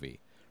the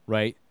movie,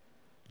 right?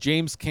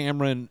 James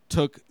Cameron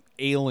took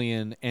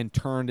Alien and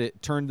turned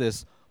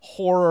this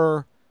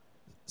horror,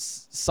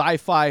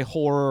 sci-fi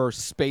horror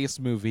space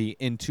movie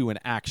into an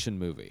action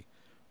movie,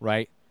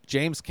 right?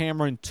 James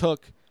Cameron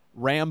took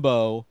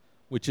Rambo,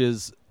 which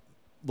is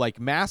like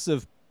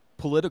massive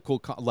political,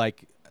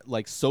 like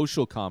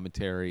social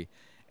commentary,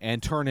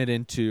 and turn it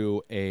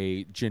into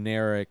a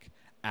generic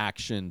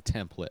action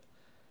template.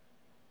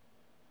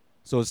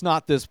 So it's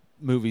not this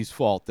movie's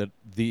fault that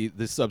the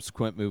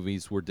subsequent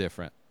movies were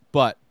different.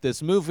 But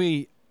this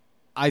movie,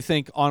 I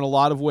think, on a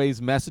lot of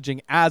ways, messaging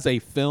as a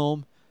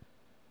film,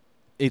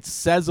 it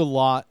says a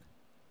lot.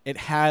 It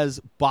has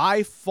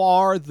by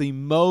far the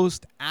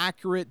most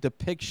accurate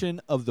depiction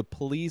of the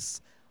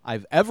police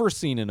I've ever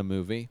seen in a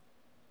movie.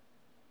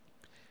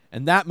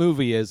 And that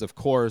movie is, of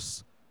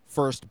course,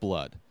 First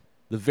Blood.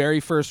 The very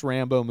first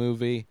Rambo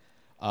movie.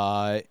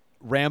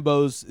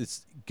 Rambo's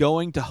is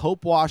going to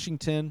Hope,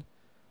 Washington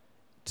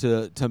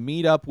to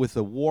meet up with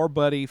a war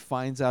buddy,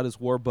 finds out his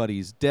war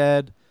buddy's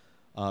dead,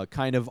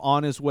 kind of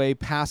on his way,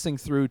 passing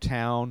through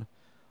town.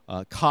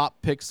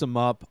 Cop picks him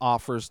up,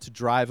 offers to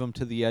drive him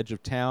to the edge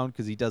of town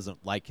because he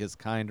doesn't like his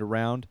kind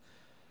around.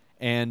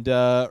 And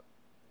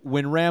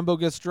when Rambo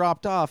gets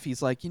dropped off,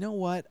 he's like, you know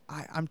what?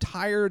 I'm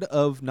tired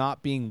of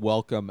not being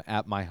welcome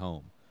at my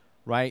home,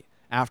 right?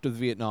 After the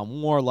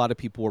Vietnam War, a lot of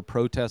people were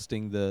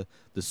protesting the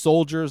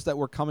soldiers that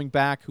were coming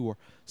back who were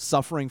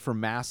suffering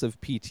from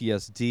massive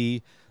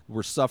PTSD,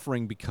 were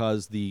suffering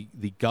because the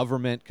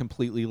government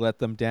completely let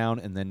them down,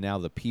 and then now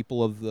the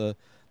people of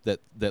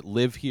that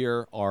live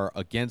here are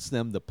against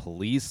them. The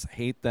police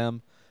hate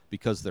them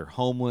because they're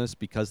homeless,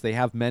 because they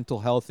have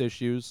mental health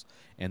issues,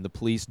 and the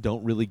police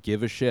don't really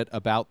give a shit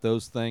about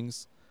those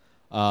things.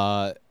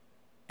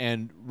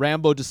 And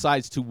Rambo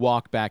decides to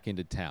walk back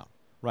into town,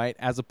 right,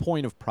 as a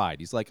point of pride.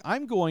 He's like,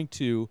 I'm going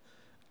to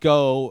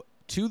go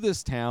to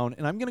this town,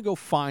 and I'm going to go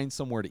find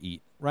somewhere to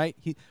eat, right?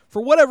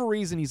 For whatever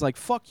reason, he's like,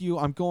 fuck you,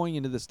 I'm going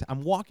into this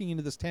I'm walking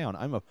into this town.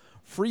 I'm a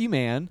free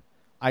man.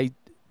 I,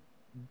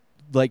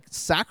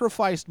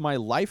 sacrificed my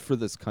life for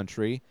this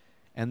country,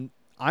 and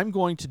I'm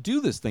going to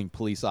do this thing,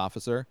 police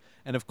officer.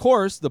 And, of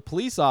course, the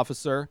police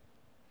officer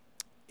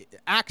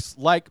acts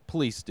like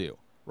police do,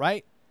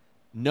 right?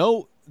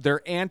 No,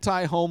 they're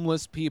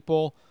anti-homeless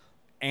people,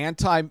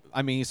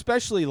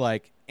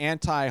 especially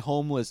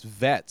anti-homeless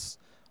vets.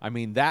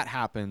 That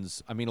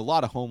happens. A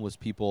lot of homeless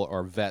people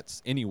are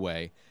vets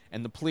anyway,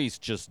 and the police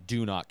just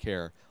do not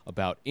care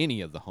about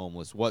any of the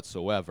homeless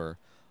whatsoever.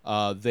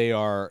 They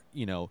are,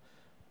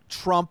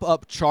 trump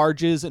up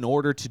charges in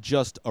order to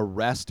just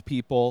arrest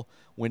people.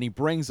 When he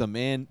brings them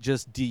in,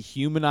 just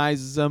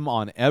dehumanizes them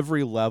on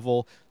every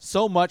level,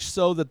 so much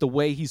so that the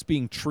way he's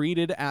being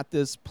treated at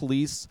this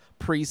police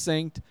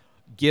precinct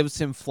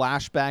gives him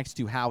flashbacks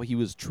to how he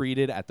was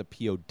treated at the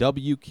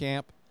POW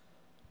camp,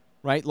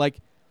 right?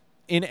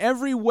 In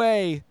every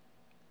way,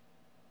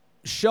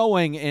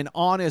 showing an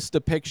honest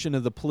depiction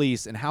of the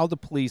police and how the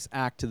police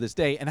act to this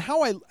day. And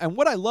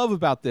what I love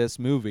about this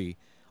movie,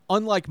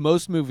 unlike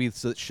most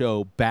movies that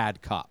show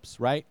bad cops,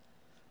 right?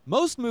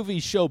 Most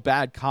movies show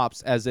bad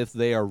cops as if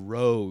they are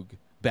rogue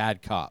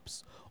bad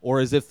cops, or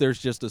as if there's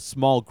just a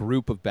small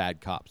group of bad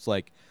cops,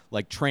 like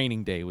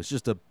Training Day was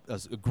just a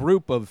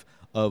group of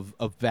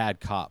bad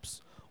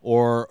cops,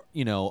 or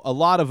a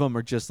lot of them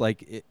are just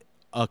like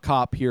a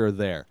cop here or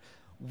there.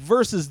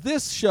 Versus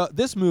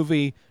this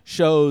movie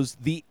shows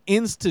the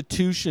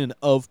institution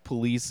of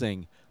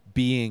policing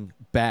being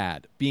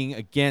bad, being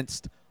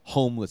against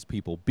homeless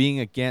people, being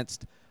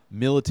against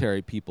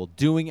military people,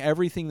 doing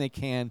everything they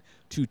can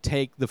to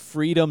take the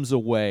freedoms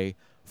away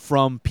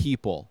from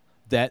people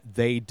that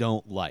they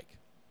don't like.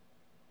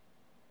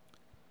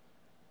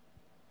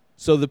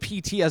 So the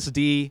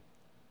PTSD,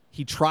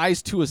 he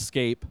tries to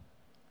escape,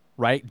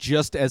 right?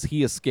 Just as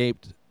he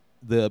escaped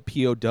the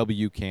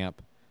POW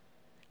camp.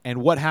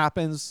 And what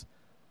happens?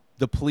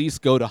 The police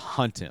go to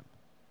hunt him,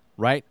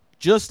 right?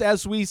 Just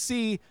as we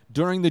see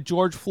during the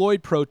George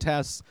Floyd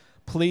protests,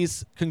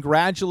 police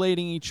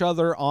congratulating each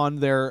other on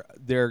their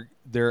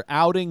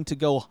outing to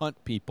go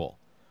hunt people,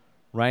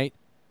 right?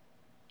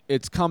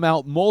 It's come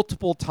out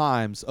multiple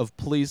times of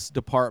police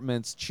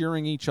departments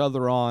cheering each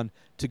other on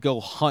to go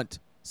hunt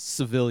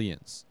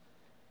civilians.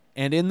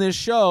 And in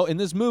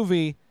this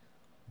movie,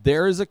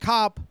 there is a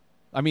cop.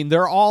 I mean,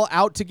 they're all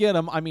out to get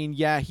him. I mean,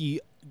 yeah,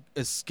 he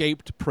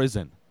escaped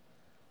prison,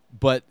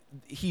 but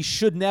he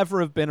should never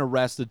have been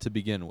arrested to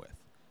begin with,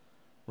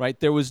 right?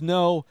 There was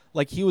no,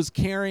 like, he was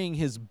carrying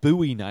his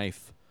Bowie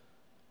knife,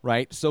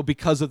 right? So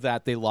because of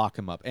that, they lock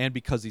him up, and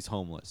because he's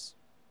homeless,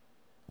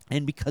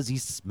 and because he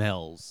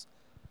smells.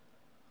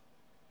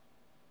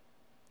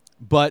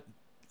 But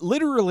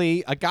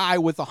literally, a guy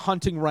with a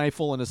hunting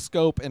rifle and a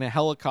scope and a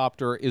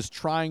helicopter is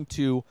trying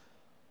to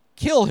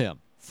kill him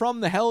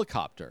from the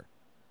helicopter.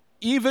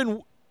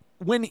 Even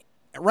when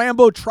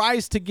Rambo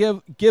tries to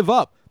give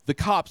up, the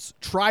cops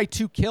try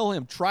to kill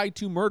him, try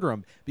to murder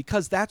him,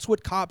 because that's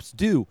what cops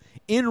do.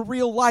 In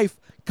real life,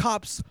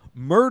 cops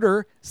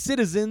murder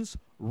citizens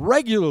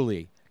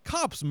regularly.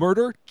 Cops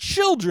murder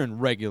children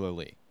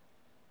regularly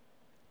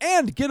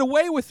and get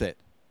away with it.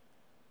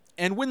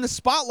 And when the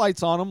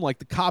spotlight's on them, like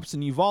the cops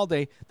in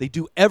Uvalde, they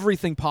do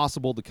everything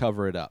possible to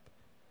cover it up.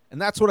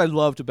 And that's what I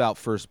loved about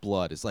First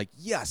Blood. Is like,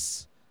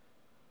 yes,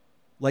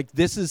 like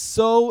this is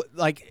so,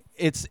 like,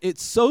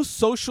 it's so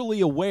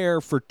socially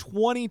aware for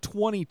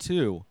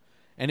 2022,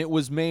 and it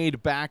was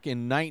made back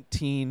in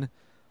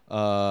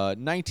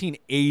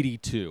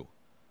 1982.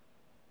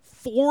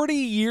 40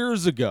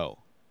 years ago,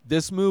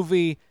 this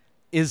movie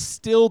is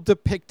still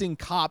depicting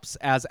cops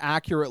as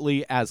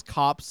accurately as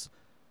cops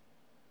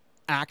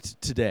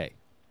act today.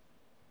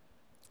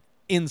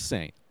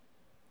 Insane.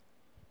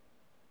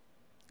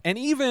 And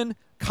even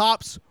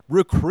cops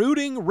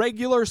recruiting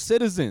regular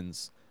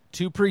citizens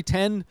to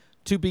pretend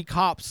to be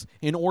cops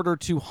in order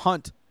to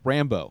hunt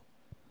Rambo,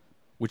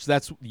 which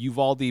that's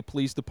Uvalde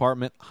Police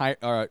Department,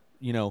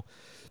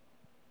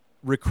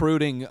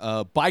 recruiting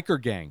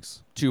biker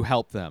gangs to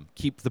help them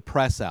keep the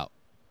press out.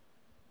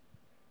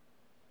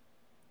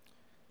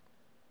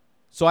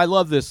 So I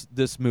love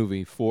this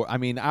movie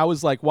I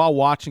was like, while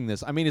watching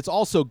this, I mean, it's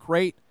also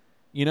great,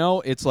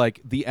 it's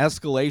like the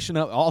escalation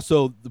of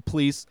also the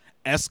police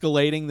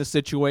escalating the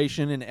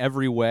situation in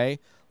every way.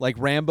 Like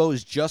Rambo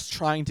is just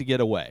trying to get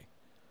away.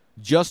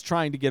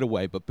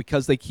 But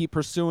because they keep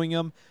pursuing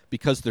him,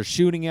 because they're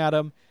shooting at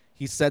him,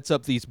 he sets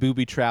up these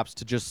booby traps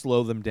to just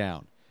slow them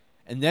down.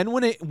 And then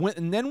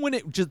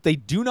they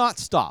do not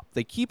stop.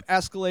 They keep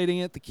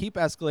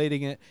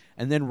escalating it.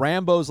 And then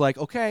Rambo's like,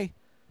 okay,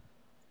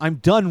 I'm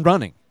done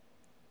running.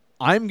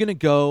 I'm going to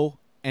go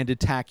and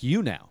attack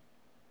you now.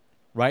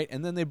 Right?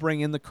 And then they bring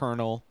in the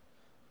colonel.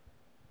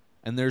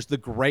 And there's the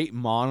great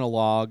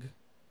monologue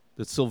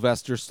that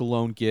Sylvester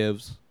Stallone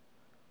gives.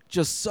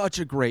 Just such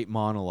a great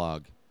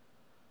monologue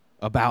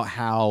about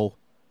how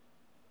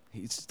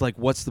he's like,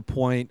 what's the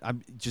point?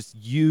 I'm just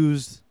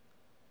used.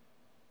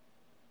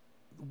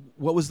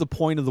 What was the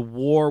point of the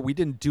war? We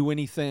didn't do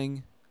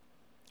anything.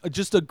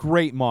 Just a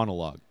great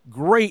monologue.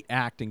 Great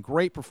acting.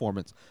 Great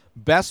performance.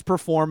 Best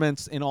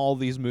performance in all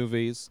these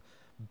movies.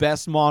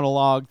 Best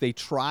monologue. They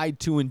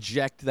tried to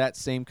inject that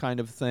same kind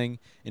of thing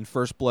in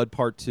First Blood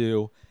Part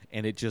 2,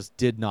 and it just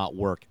did not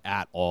work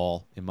at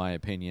all, in my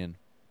opinion.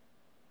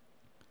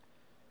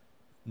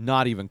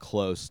 Not even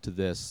close to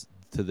this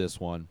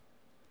one.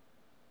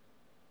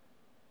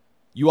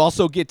 You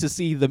also get to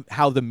see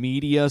how the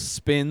media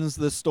spins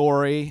the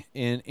story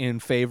in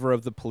favor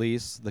of the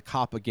police, the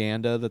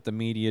propaganda that the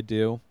media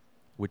do,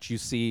 which you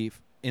see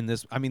in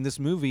this. I mean, this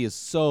movie is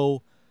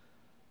so,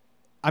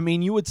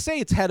 you would say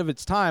it's ahead of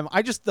its time.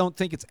 I just don't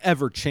think it's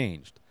ever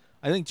changed.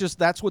 I think just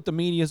that's what the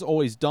media's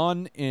always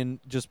done and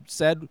just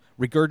said,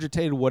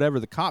 regurgitated whatever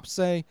the cops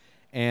say,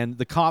 and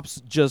the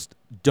cops just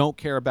don't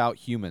care about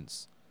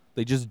humans.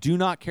 They just do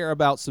not care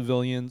about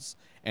civilians,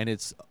 and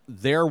it's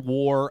their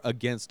war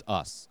against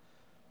us.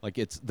 Like,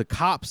 it's the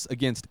cops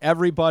against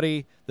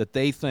everybody that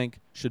they think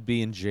should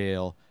be in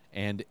jail.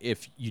 And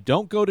if you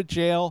don't go to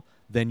jail,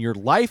 then your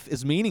life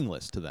is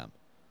meaningless to them.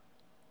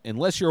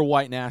 Unless you're a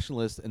white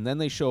nationalist, and then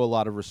they show a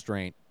lot of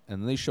restraint,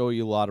 and they show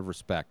you a lot of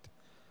respect.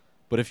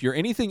 But if you're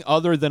anything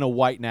other than a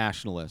white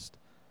nationalist,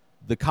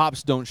 the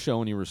cops don't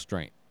show any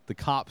restraint. The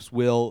cops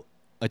will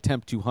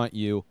attempt to hunt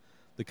you.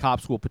 The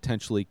cops will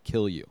potentially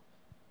kill you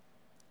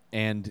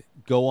and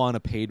go on a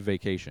paid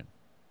vacation.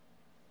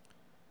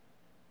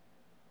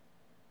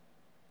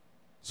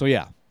 So,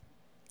 yeah,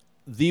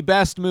 the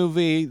best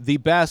movie,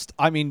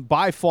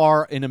 by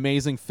far an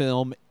amazing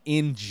film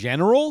in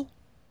general.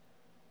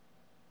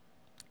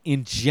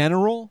 In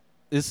general,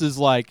 this is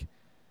like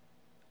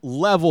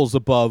levels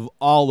above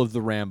all of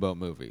the Rambo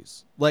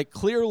movies. Like,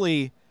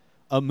 clearly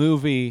a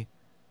movie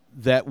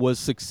that was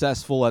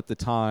successful at the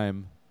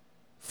time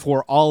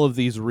for all of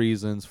these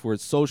reasons, for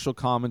its social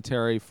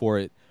commentary, for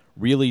it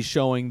really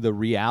showing the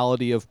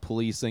reality of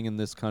policing in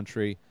this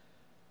country.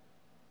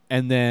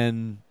 And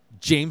then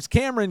James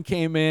Cameron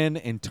came in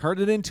and turned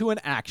it into an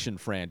action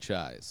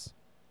franchise,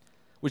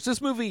 which this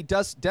movie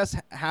does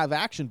have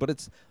action, but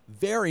it's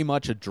very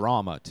much a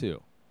drama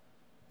too.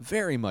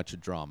 Very much a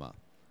drama.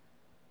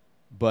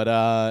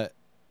 But,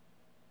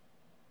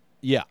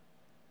 yeah.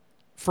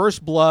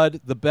 First Blood,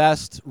 the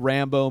best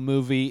Rambo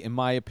movie, in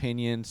my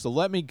opinion. So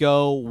let me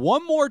go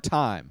one more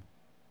time.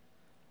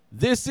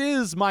 This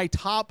is my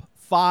top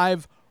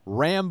 5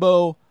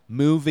 Rambo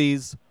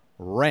movies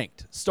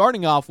ranked.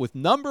 Starting off with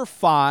number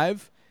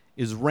 5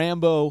 is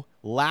Rambo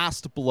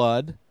Last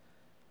Blood.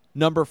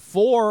 Number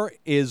 4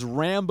 is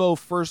Rambo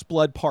First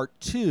Blood Part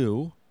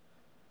 2.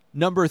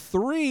 Number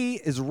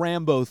 3 is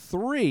Rambo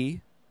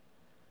 3.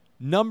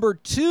 Number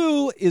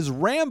 2 is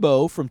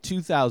Rambo from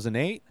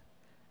 2008.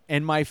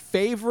 And my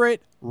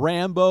favorite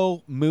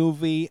Rambo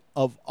movie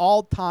of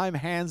all time,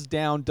 hands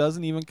down,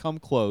 doesn't even come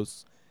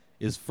close,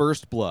 is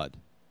First Blood.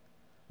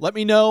 Let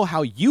me know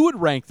how you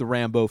would rank the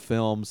Rambo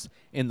films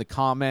in the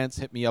comments.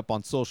 Hit me up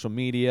on social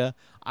media.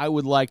 I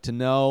would like to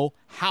know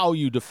how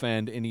you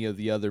defend any of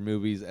the other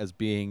movies as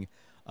being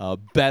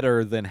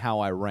better than how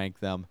I rank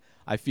them.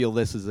 I feel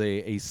this is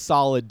a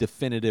solid,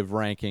 definitive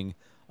ranking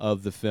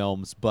of the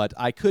films, but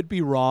I could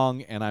be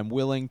wrong, and I'm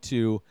willing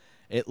to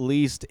at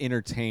least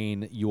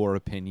entertain your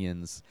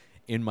opinions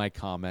in my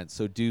comments.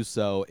 So do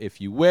so if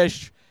you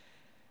wish.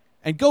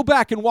 And go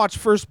back and watch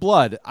First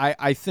Blood.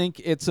 I think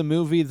it's a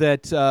movie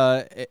that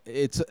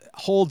it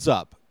holds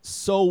up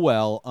so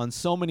well on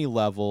so many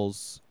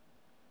levels.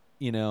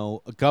 You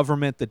know, a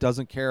government that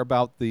doesn't care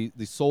about the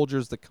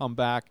soldiers that come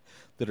back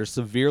that are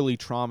severely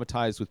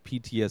traumatized with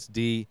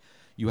PTSD.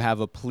 You have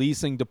a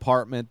policing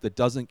department that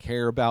doesn't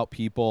care about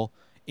people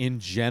in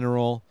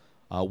general,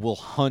 will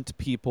hunt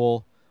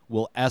people,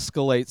 will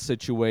escalate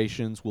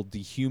situations, will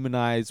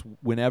dehumanize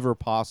whenever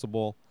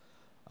possible.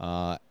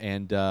 I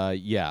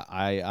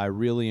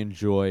really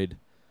enjoyed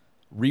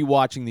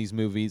rewatching these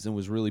movies and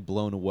was really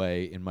blown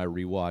away in my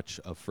rewatch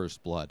of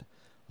First Blood.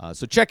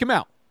 So check him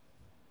out.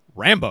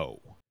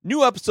 Rambo.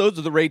 New episodes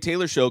of The Ray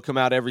Taylor Show come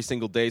out every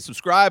single day.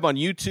 Subscribe on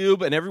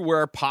YouTube and everywhere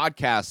our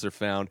podcasts are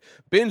found.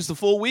 Binge the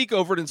full week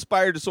over at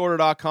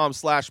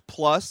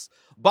InspiredDisorder.com/plus.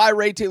 Buy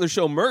Ray Taylor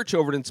Show merch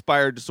over at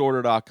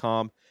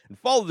InspiredDisorder.com. And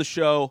follow the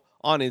show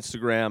on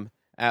Instagram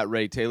at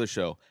Ray Taylor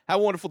Show. Have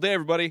a wonderful day,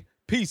 everybody.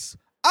 Peace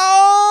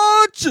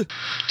out!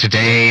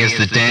 Today is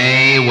the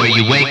day where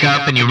you wake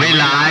up and you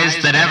realize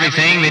that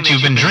everything that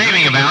you've been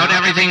dreaming about,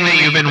 everything that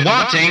you've been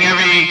wanting,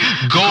 every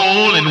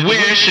goal and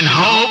wish and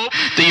hope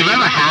that you've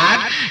ever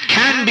had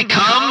can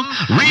become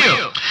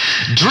real.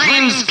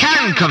 Dreams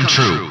can come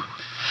true.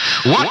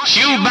 What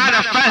you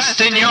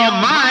manifest in your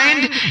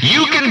mind,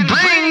 you can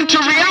bring to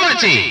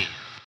reality.